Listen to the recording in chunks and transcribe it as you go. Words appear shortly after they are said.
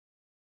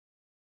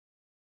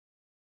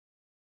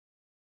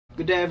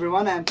Good day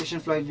everyone, I am Christian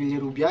Floyd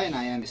Villarubia and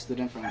I am a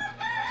student from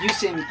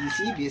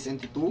UCMETC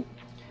BSNT2.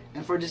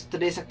 And for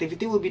today's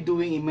activity, we'll be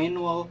doing a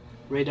manual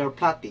radar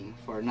plotting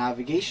for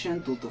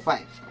navigation 2 to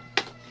 5.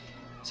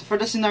 So for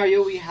the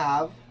scenario, we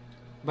have,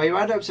 by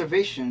radar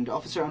observation, the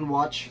officer on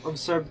watch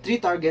observed 3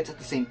 targets at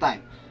the same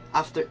time.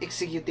 After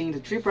executing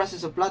the 3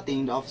 process of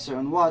plotting, the officer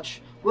on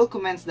watch will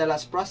commence the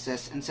last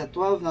process and set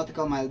 12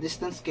 nautical mile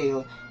distance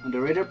scale on the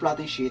radar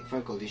plotting sheet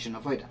for collision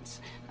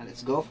avoidance. Now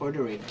let's go for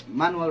the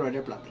manual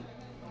radar plotting.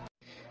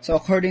 So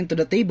according to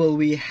the table,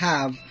 we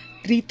have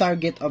 3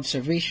 target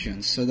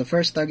observations. So the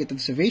first target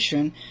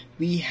observation,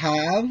 we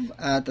have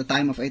at a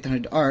time of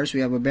 800 hours,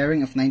 we have a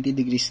bearing of 90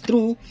 degrees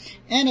true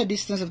and a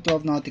distance of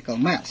 12 nautical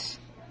miles.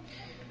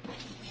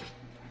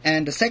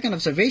 And the second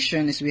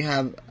observation is we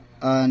have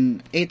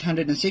on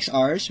 806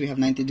 hours, we have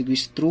 90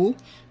 degrees true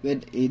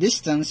with a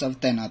distance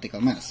of 10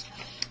 nautical miles.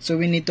 So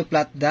we need to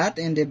plot that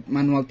in the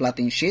manual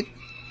plotting sheet.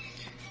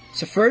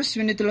 So first,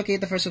 we need to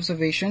locate the first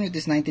observation, which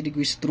is 90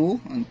 degrees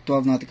true on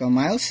 12 nautical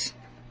miles.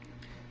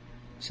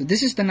 So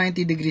this is the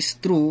 90 degrees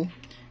true,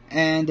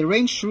 and the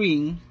range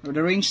ring, or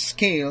the range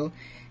scale,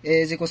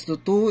 is equals to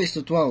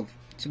 2:12.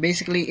 So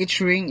basically,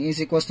 each ring is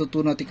equals to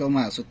 2 nautical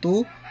miles. So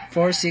 2,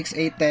 4, 6,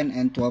 8, 10,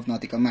 and 12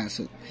 nautical miles.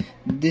 So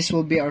this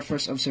will be our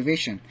first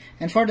observation.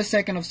 And for the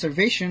second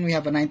observation, we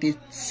have a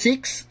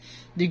 96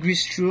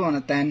 degrees true on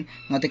a 10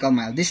 nautical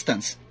mile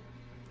distance.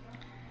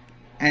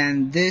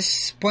 And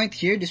this point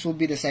here, this will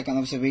be the second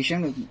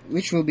observation,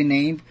 which will be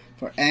named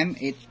for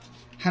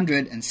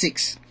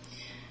M806.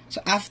 So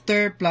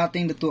after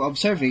plotting the 2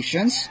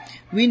 observations,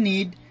 we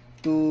need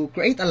to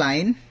create a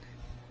line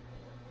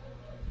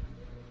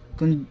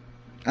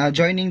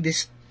joining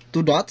these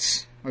 2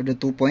 dots, or the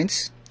 2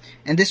 points.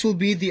 And this will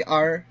be the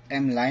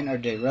RM line, or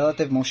the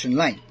relative motion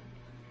line.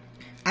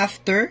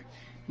 After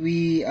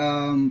we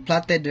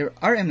plotted the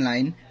RM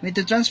line, we need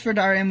to transfer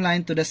the RM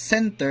line to the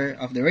center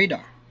of the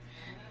radar.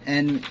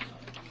 And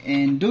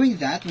in doing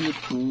that, we need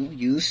to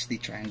use the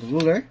triangle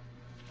ruler.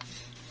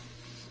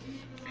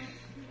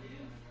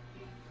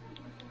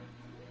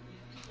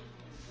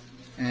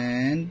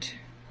 And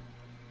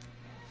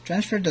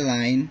transfer the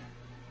line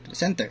to the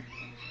center.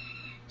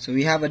 So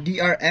we have a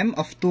DRM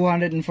of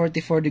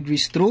 244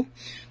 degrees true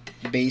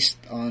based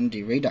on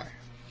the radar.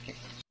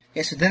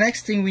 Okay, so the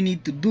next thing we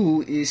need to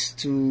do is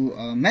to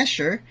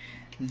measure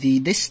the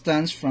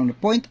distance from the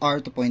point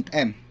R to point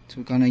M. So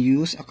we're going to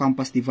use a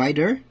compass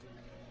divider.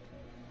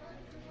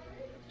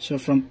 So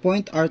from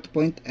point R to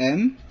point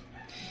M,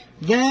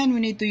 then we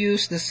need to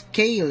use the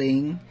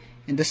scaling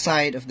in the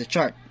side of the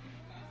chart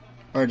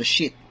or the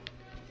sheet.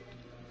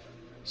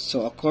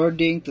 So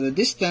according to the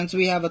distance,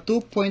 we have a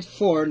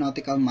 2.4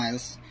 nautical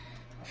miles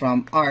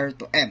from R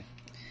to M.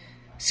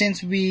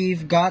 Since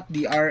we've got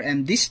the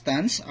RM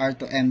distance, R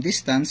to M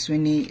distance, we'll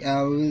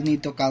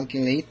need to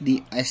calculate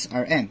the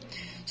SRM.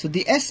 So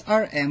the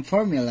SRM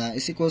formula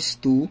is equals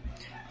to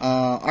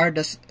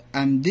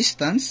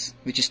distance,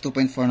 which is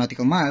 2.4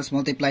 nautical miles,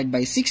 multiplied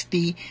by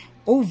 60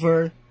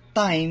 over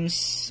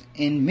times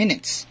in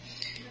minutes.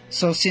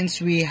 So since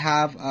we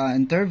have an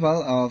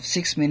interval of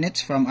 6 minutes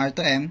from R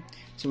to M,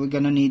 so we're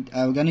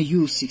gonna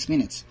use 6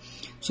 minutes.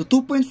 So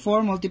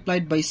 2.4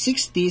 multiplied by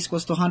 60 is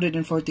equals to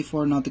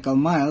 144 nautical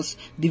miles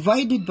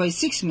divided by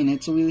 6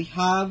 minutes. So we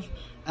have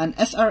an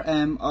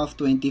SRM of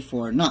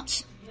 24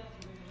 knots.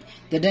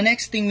 Then the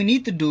next thing we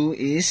need to do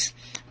is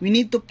we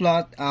need to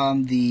plot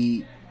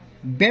the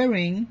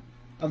bearing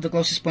of the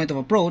closest point of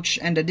approach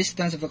and the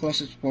distance of the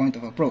closest point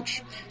of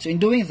approach. So in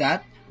doing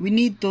that, we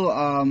need to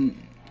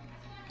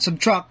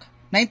subtract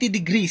 90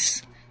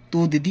 degrees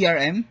to the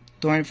DRM,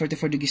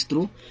 244 degrees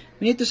true.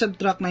 We need to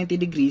subtract 90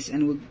 degrees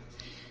and we're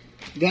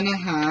gonna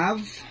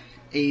have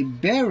a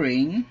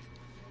bearing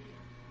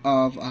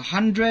of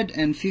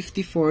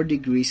 154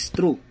 degrees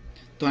true.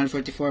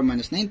 244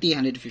 minus 90,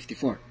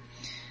 154.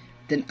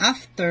 Then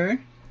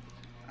after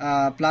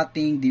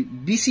plotting the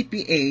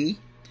BCPA,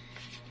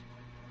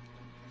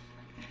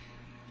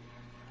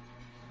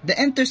 the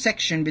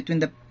intersection between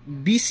the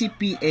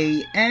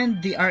BCPA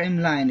and the RM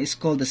line is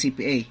called the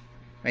CPA,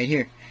 right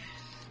here.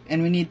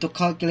 And we need to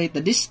calculate the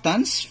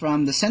distance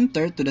from the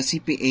center to the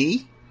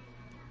CPA,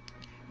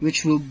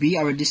 which will be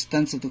our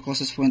distance at the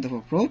closest point of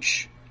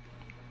approach.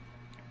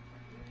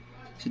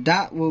 So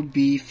that will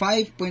be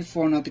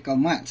 5.4 nautical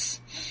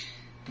miles.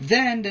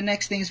 Then the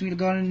next thing is we're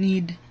going to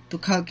need to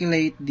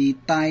calculate the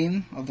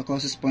time of the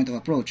closest point of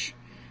approach.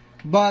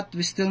 But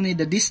we still need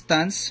the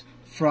distance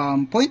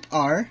from point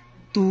R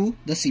to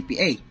the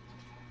CPA.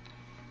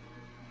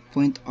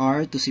 Point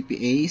R to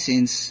CPA,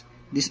 since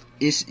this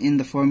is in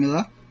the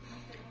formula.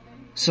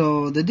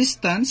 So the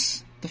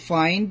distance to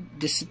find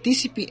the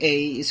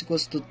TCPA is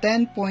equals to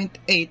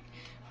 10.8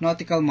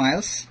 nautical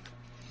miles.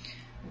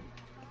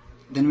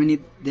 Then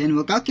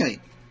we'll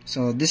calculate.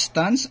 So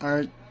distance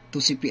R to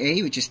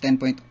CPA, which is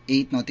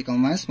 10.8 nautical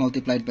miles,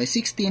 multiplied by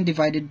 60 and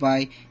divided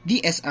by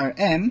the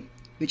SRM,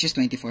 which is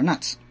 24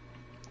 knots.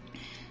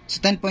 So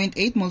 10.8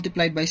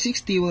 multiplied by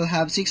 60 will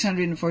have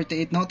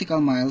 648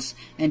 nautical miles,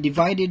 and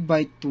divided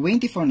by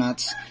 24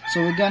 knots.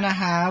 So we're gonna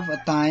have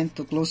a time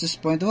to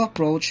closest point of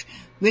approach,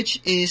 which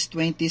is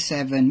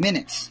 27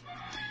 minutes.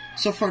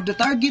 So for the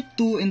target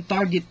 2 and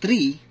target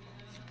 3,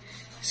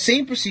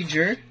 same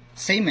procedure,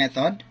 same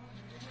method.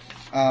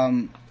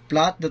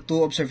 Plot the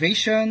two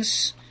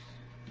observations,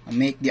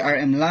 make the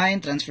RM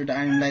line, transfer the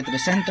RM line to the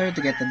center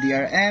to get the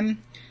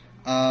DRM,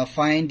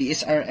 find the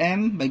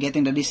SRM by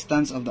getting the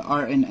distance of the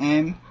R and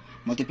M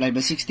multiplied by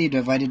 60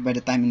 divided by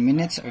the time in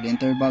minutes, or the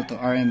interval to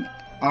R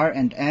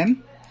and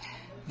M.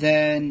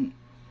 Then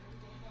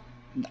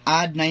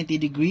add 90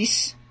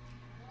 degrees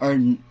or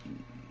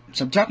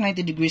subtract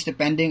 90 degrees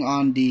depending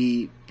on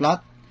the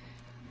plot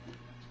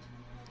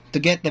to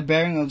get the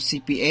bearing of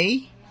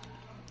CPA.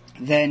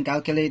 Then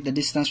calculate the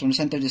distance from the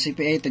center to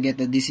CPA to get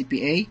the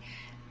DCPA,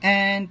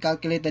 and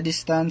calculate the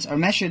distance or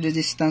measure the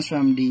distance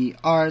from the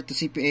R to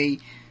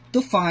CPA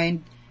to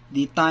find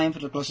the time for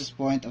the closest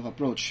point of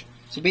approach.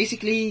 So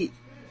basically,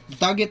 the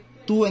target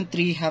 2 and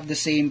 3 have the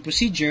same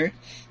procedure,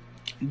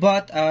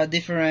 but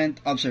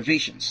different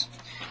observations.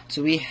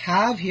 So we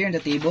have here in the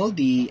table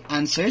the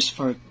answers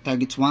for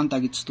targets 1,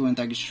 targets 2, and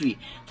targets 3.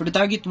 For the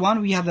target 1,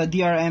 we have a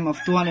DRM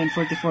of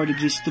 244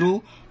 degrees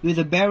true with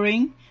a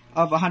bearing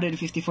of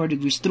 154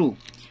 degrees true.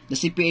 The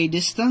CPA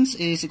distance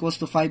is equals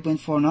to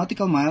 5.4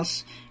 nautical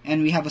miles,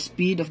 and we have a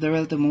speed of the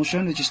relative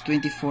motion which is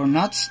 24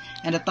 knots,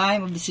 and the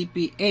time of the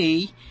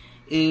CPA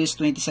is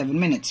 27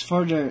 minutes.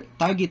 For the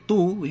target 2,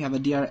 we have a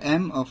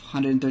DRM of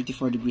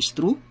 134 degrees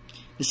true,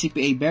 the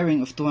CPA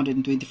bearing of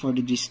 224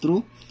 degrees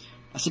true,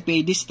 a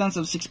CPA distance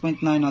of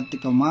 6.9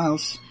 nautical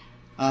miles,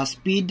 a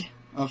speed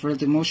of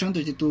relative motion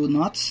 32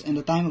 knots, and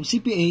the time of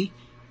CPA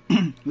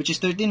which is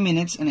 13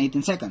 minutes and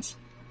 18 seconds.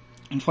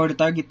 And for the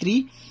target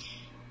 3,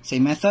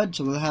 same method.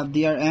 So we'll have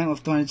DRM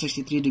of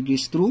 263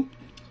 degrees true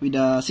with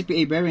a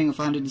CPA bearing of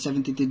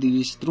 172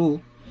 degrees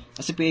true,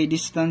 a CPA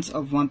distance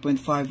of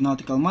 1.5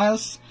 nautical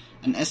miles,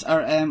 an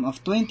SRM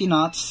of 20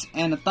 knots,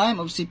 and a time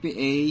of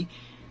CPA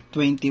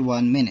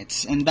 21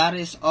 minutes. And that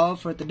is all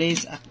for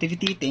today's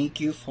activity. Thank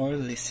you for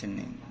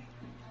listening.